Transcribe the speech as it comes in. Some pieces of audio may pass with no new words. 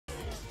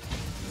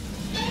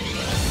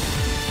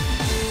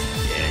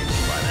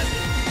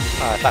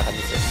Oh, fuck, I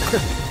missed it.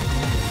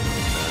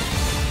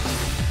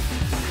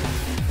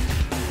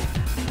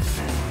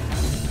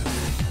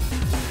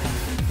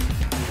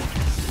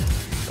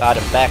 Got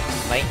him back,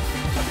 mate.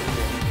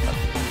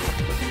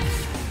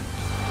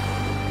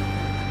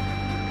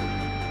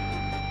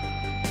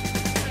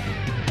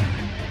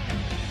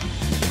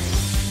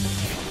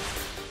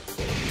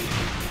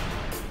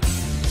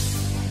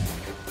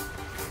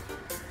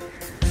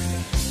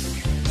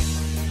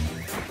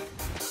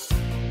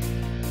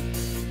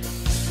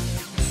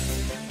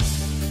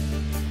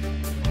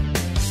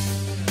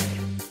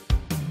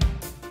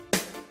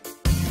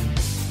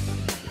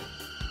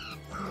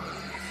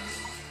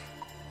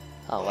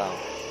 Oh wow.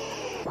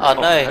 Oh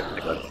no!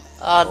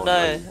 Oh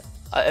no!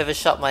 I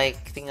overshot my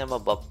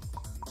thingamabob.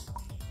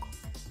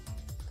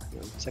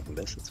 Second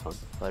best, that's fine.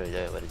 What did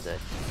I do? What did I do?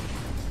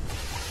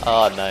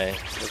 Oh no!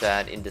 Look at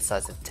that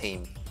indecisive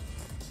team.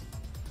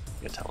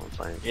 Your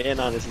Talonflame. Yeah,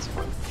 no, this is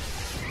fun.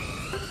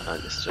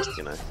 It's just,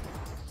 you know.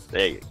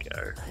 There you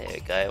go. There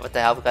we go. What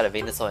the hell? We got a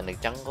Venusaur in the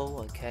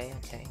jungle. Okay,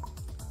 okay.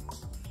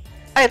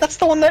 Hey, that's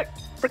the one that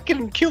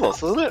freaking killed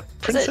us, wasn't it?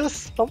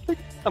 Princess something?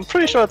 I'm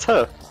pretty sure it's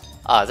her.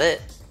 Oh, is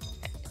it?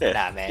 Yeah,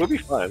 Nah, man. We'll be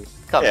fine.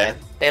 Come on, man.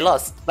 They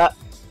lost. That.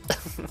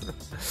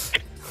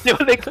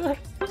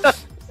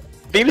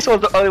 Venus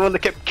was the only one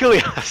that kept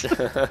killing us.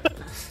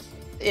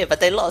 Yeah, but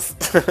they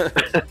lost.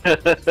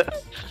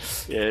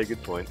 Yeah,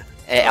 good point.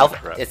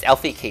 It's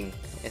Alfie King.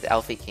 It's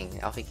Alfie King.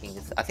 Alfie King.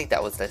 I think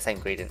that was the same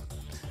gradient.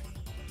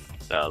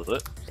 That was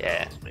it?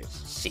 Yeah. Oh,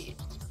 nice. Shit.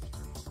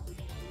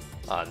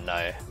 Oh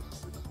no.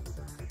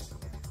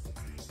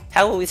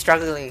 How are we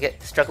struggling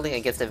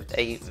against a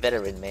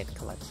veteran, man?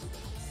 Come on.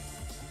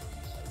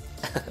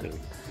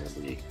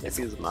 Maybe it's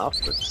enough,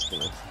 but just, you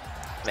know.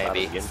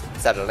 Maybe.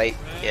 Started late.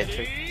 Yeah,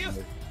 true.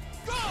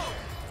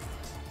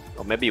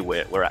 Or maybe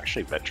we're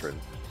actually veteran.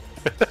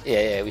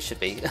 Yeah, we should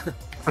be.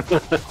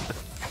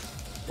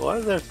 Why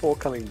is there 4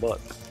 coming bot?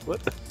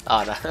 What?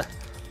 Oh no.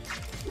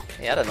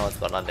 Yeah, I don't know what's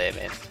going on there,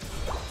 man.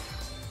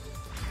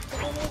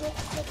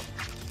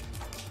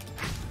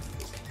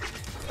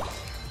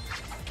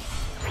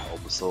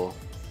 Bulbasaur,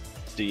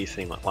 do you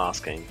think like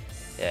last game?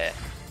 Yeah.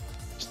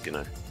 Just, you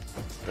know,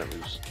 don't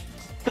lose.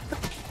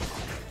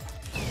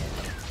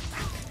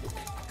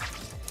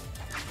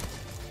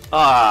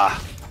 Ah!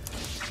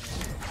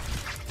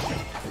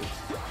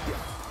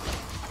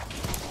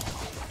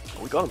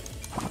 Oh, we got him.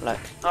 No.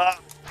 Ah!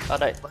 Oh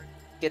no.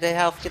 Get their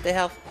health, get their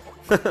health.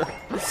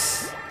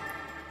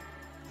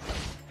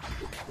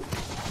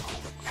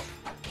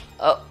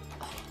 Oh.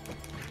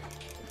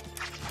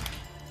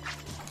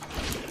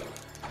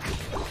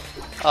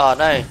 Oh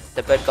no,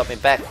 the bird got me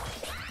back.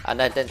 Oh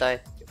no, didn't I?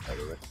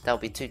 That'll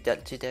be two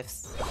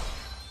deaths.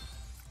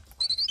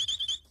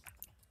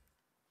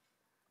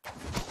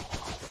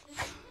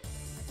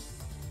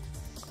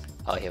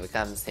 Oh, here he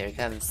comes, here he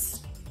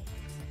comes.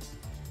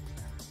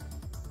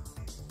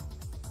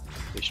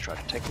 Please try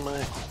to take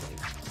my...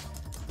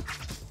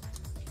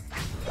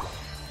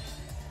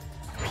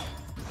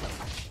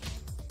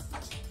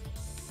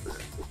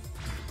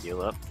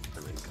 Heal up,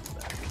 and then come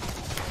back.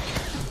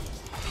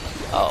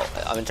 Oh,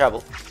 I'm in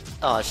trouble.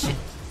 Oh shit.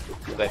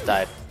 We both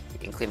died,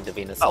 including the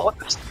Venusaur. Oh,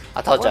 what?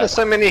 I told Why you. there's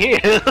so many here?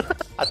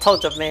 I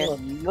told you, man. Oh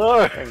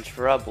no! We're in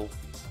trouble.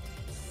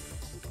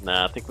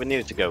 Nah, I think we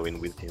needed to go in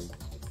with him.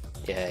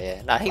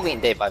 Yeah. Nah, he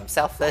went there by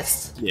himself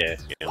first. Yeah,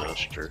 no,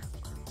 that's true.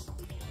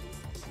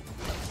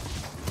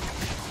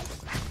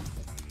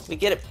 We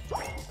get it.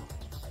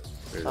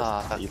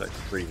 Oh, fuck. You like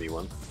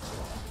 3v1.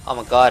 Oh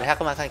my god, how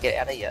come I can't get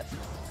out of here?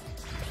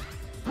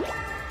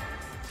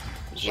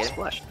 It's Yeah. just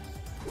splash.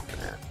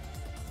 Yeah.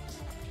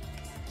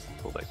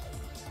 Pull back.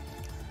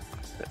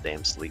 That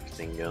damn sleep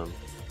thing going.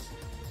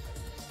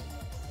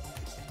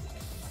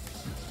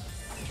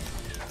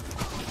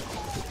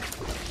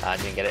 Ah, I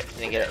didn't get it.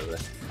 Didn't get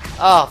it.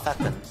 Oh, fuck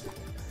them.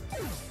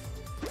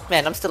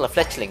 Man, I'm still a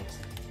fletchling.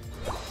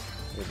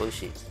 You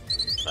bullshit.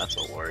 That's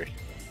a worry.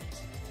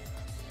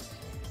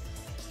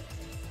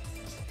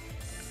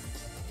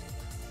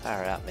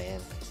 Power up,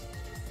 man.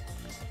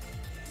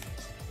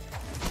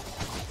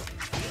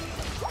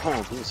 Come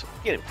on, Venusaur.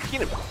 Get him!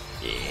 Get him!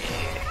 Yeah!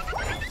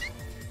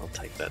 I'll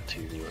take that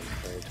too, you I'm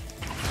afraid.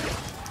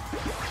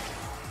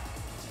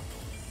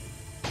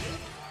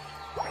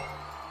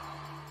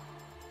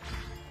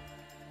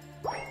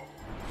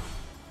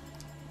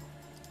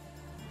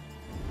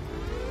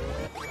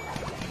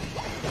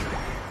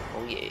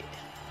 Oh yeah.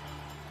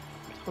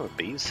 Oh,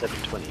 B's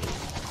 720.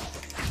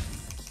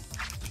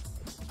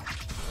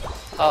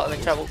 Oh, I'm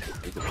in trouble.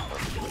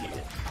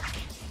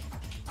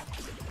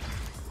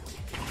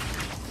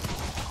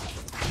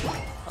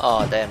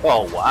 Oh damn.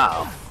 Oh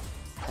wow!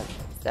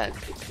 That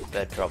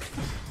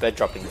bird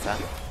dropping, huh?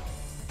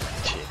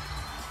 Shit.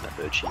 That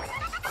bird shit.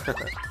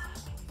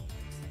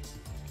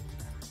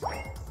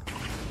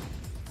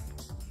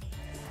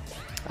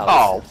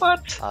 Oh,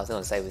 what? I was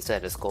gonna say we still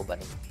had a score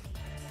button.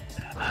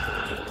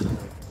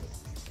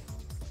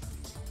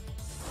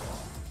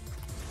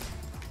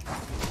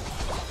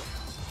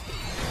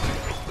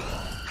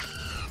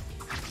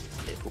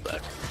 Yeah, pull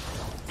back.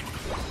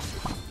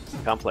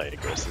 Can't play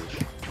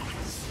aggressive.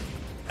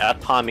 Our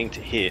timing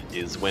to hit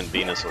is when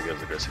Venusaur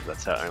goes aggressive.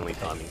 That's our only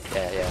timing.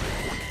 Yeah, yeah.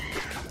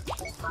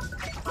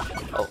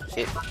 Oh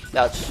shit!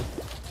 Ouch!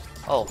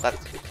 Oh fuck!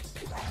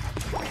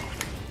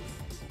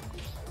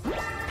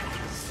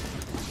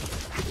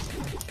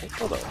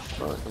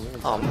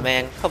 Oh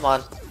man, come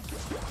on!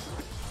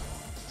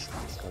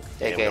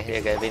 Here you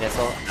go,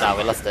 Venusaur. No,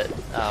 we lost it.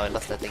 Oh, we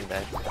lost that thing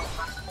there.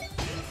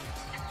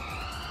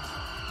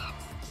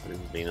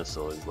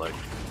 Venusaur is like,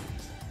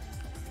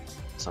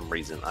 for some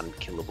reason,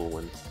 unkillable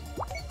when.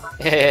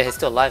 Yeah, he's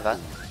still alive, huh?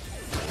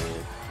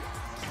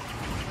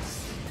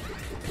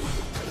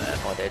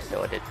 Oh, dead,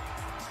 oh, dead.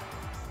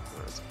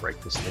 Let's break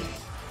this thing.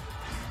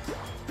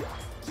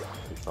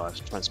 Try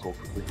and score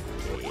quickly.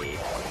 Yeah.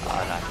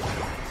 Oh, no.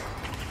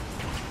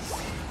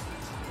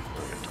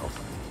 Top.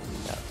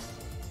 Yeah.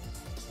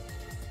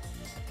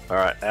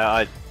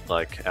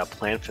 Alright, our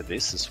plan for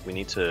this is we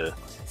need to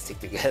stick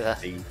together.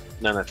 feed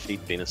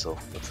Venusaur.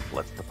 That's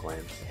the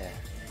plan. Yeah.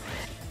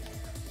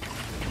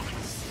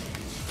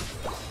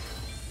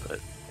 But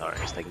alright,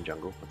 he's taking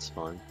jungle, that's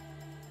fine.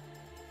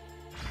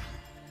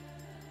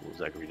 What was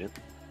that gradient?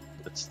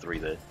 That's 3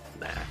 there.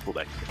 Nah, pull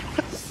back. I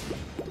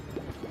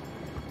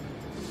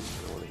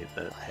don't want to hit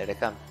that. Oh, here they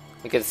come.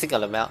 We can single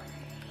them out.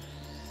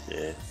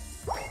 Yeah.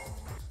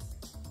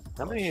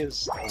 How many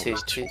is... Oh, Two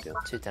down.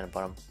 down the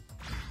bottom.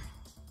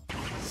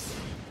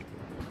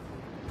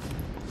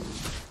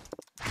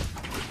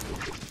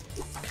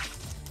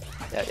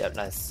 Yep,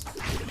 nice.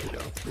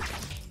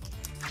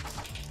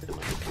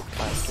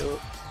 Nice. The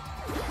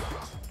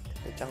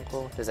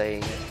jungle. There's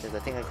a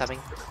thing coming.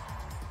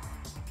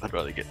 I'd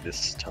rather get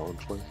this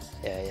Talonflame.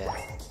 Yeah.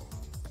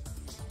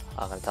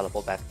 I'm gonna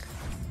teleport back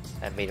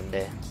and meet him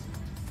there.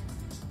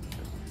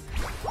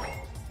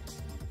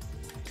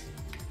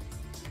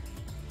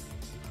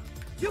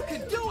 You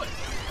can do it!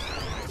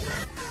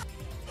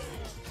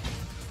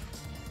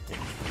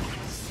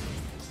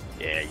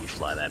 Yeah, you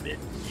fly that bit.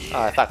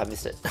 Yeah. Oh fuck, I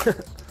missed it.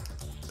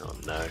 Oh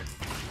no.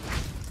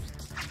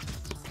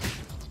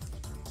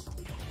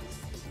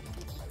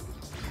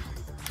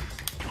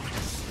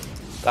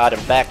 Got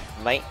him back,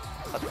 mate.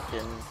 Fuck.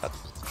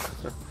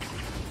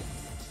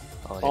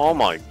 Oh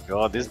my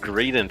god, this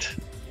gradient.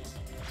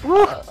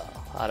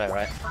 I know,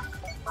 right?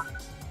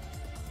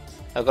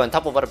 I'm going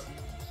top or bottom?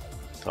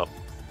 Top,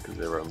 because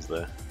everyone's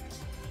there.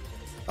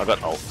 I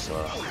got ult, so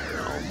I'll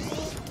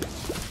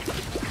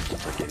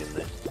get in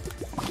there.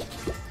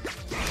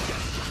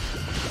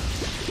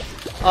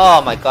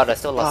 Oh my god, I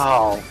still lost.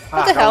 Oh,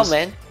 What the hell,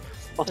 man? I was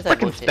What's that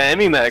fucking bullshit?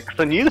 spamming that because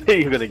I knew that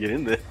you were gonna get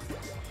in there.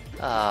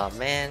 Oh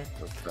man.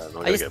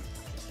 Okay,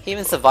 He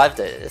even survived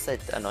it. It's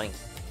like annoying.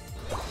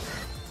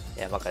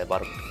 Yeah, I'm okay,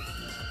 bottom.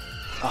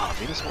 Oh,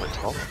 Venus went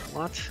top.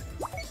 What?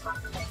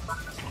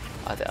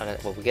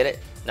 Will we get it?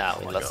 No,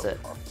 we Oh my lost God. it.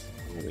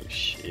 Holy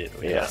shit,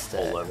 We we are lost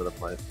all it. over the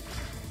place.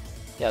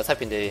 Yeah, I was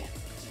hoping to.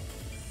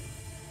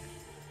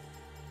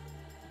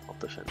 I'll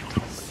defend top, I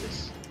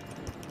guess.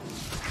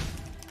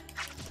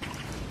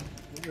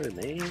 What's her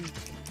name?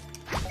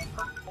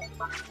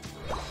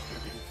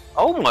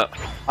 Oh my!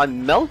 I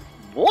melt.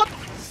 What?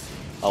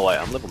 Oh wait,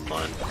 I'm level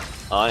 9.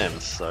 I am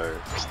so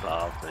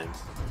starved, man.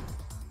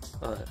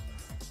 Oh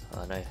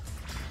no.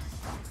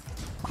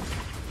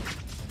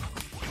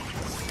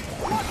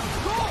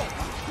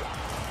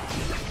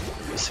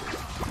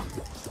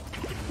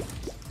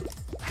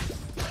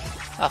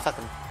 Oh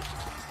fucking.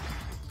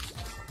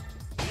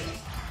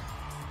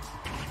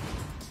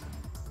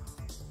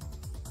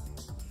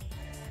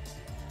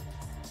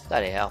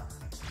 Bloody hell.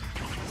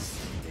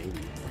 Maybe.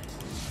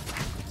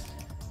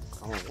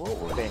 Oh,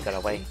 what? We didn't got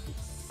away.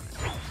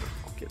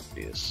 I'll get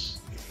this.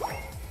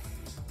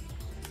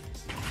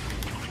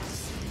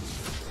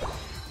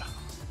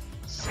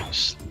 So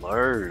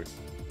slow.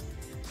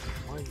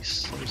 Why are you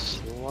so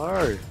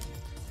slow?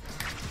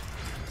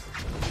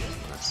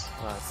 Nice.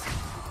 Nice.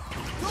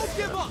 Don't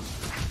give up!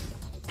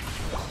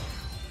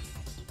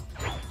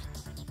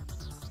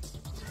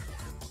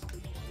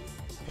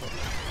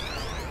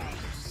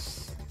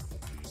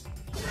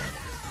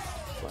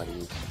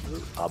 Bloody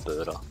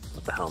Alberta.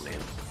 What the hell,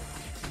 man?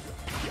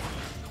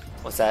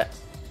 What's that?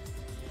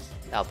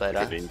 Alberta.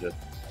 TqTninja.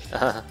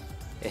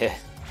 Yeah.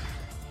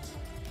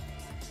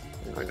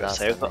 Okay,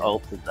 save the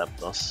ult with that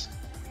boss.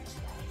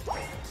 Oh,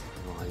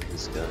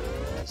 this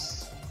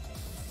goes.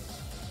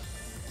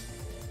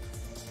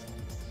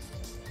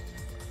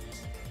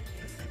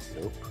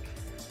 Nope.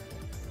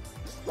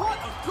 What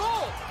a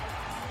goal!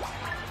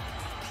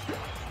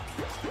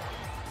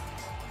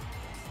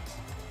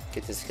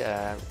 Get this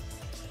first.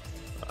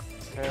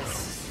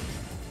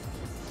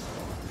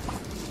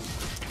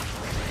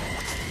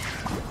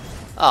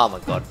 Oh my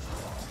god.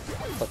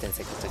 14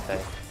 seconds,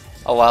 okay.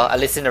 Oh well, at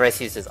least in the race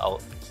he uses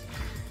ult.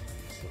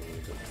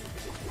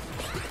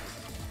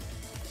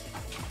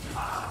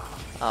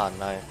 Oh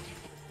no.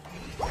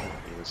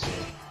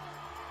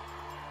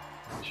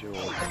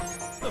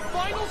 The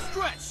final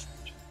stretch!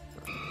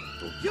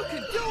 You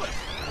can do it!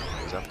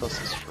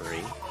 Zapdos is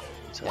free.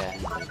 Yeah.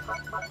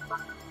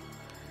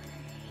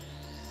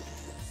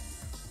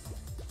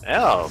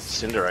 Our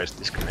Cinderace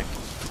disconnected.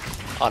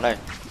 Oh no.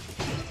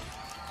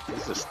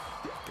 He's just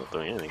not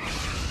doing anything.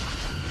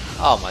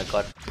 Oh my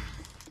god.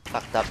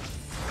 Fucked up.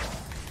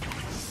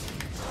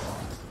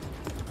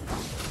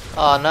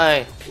 Oh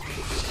no.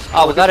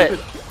 Oh, we got it.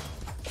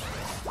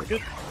 We're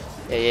good.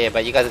 Yeah,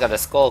 but you guys got a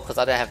score because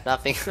I don't have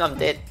nothing. I'm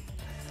dead.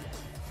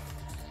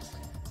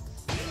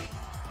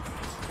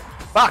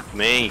 Fuck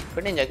me.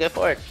 TqTninja, go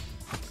for it.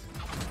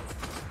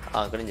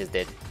 Oh, TqTninja's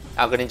dead.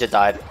 Oh, TqTninja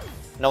died.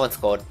 No one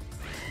scored.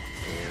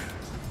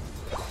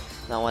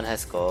 No one has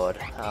scored.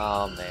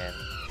 Oh man.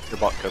 Go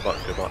bot, go bot,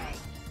 go bot.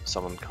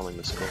 Someone coming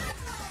to score.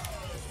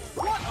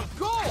 What a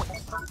goal!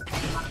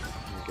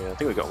 Okay, I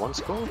think we got one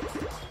score.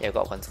 Yeah, we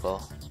got one score.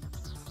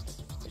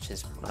 Which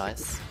is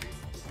nice.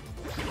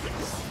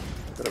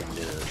 We've got a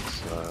minute,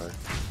 so...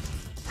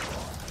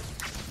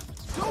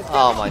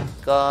 Oh my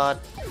god.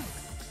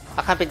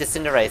 I can't beat the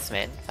Cinderace,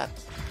 man. Fuck.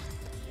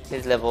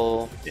 He's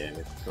level... Yeah.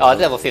 Oh,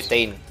 level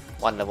 15.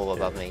 One level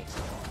above me.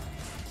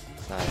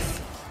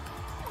 Nice.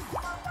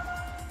 I'm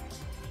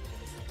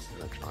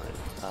gonna try and...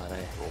 Oh no.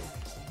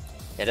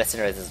 Yeah, that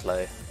Cinderace is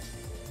low.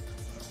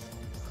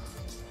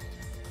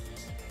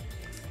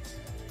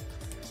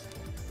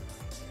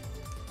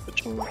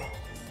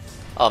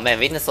 Oh man,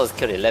 Venusaur's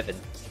killed 11.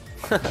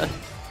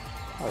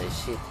 Holy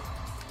shit.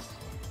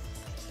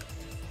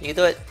 You can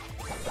do it.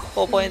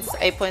 4 points,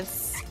 8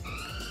 points.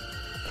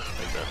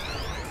 Like that.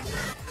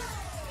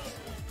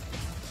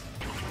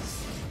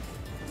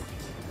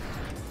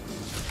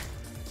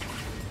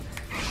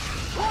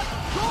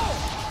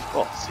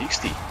 Oh,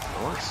 60.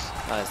 Nice.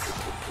 Nice.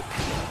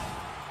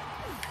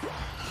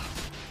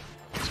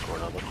 Score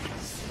another.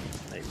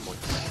 8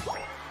 points.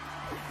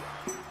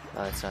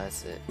 Nice,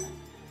 nice.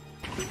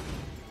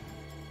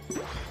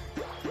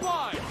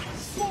 5,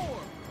 4,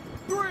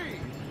 3,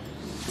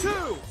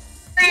 2.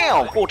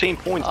 Damn! 14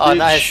 points, Oh, bitch.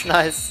 nice,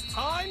 nice.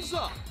 Time's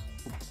up.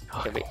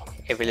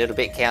 Every little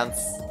bit counts.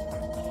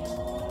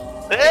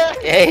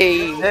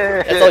 Hey!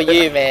 That's all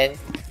you, man.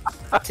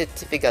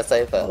 To pick us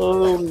over.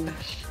 Oh,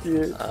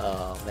 shit.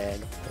 Oh, man.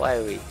 Why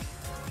are we...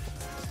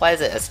 Why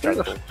is it a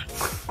struggle?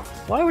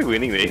 Why are we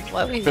winning these?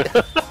 Why are we... Look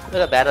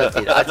how bad I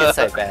did. I did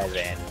so bad,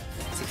 man.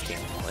 16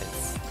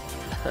 points.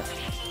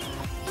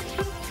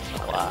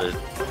 Wow.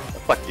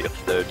 That's like your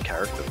third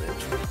character, man.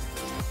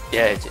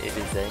 Yeah, it is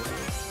a...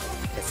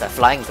 It's a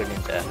flying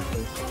TqTninja.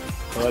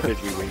 Why did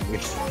we win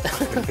this?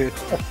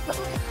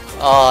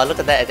 Oh, look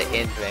at that at the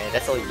end, man.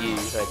 That's all you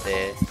right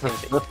there.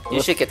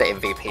 You should get the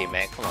MVP,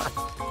 man. Come on.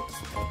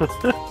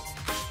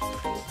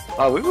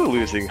 Oh, we were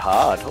losing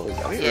hard. Holy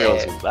cow, I didn't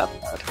realize it was that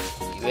bad.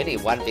 You only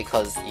won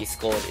because you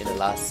scored in the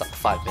last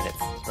 5 minutes.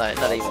 No,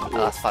 not even the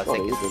last 5 Not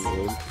seconds. even,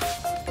 man.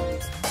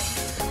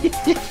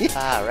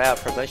 Ah, rare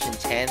promotion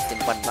chance in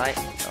one night.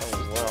 Oh,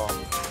 wow.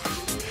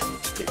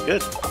 Yeah,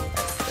 good.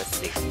 That's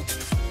sick.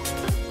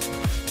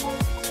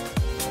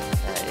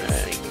 That is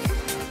sick.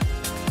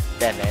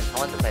 Damn, man. I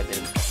want to play a bit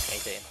of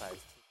Age of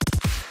Empires.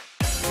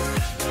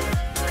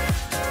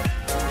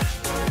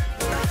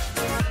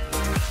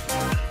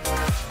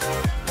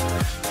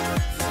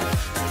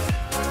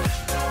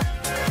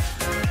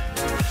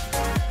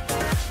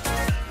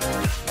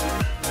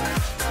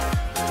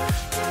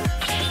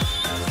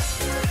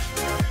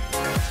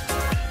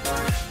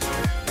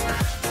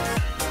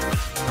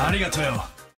 Arigato.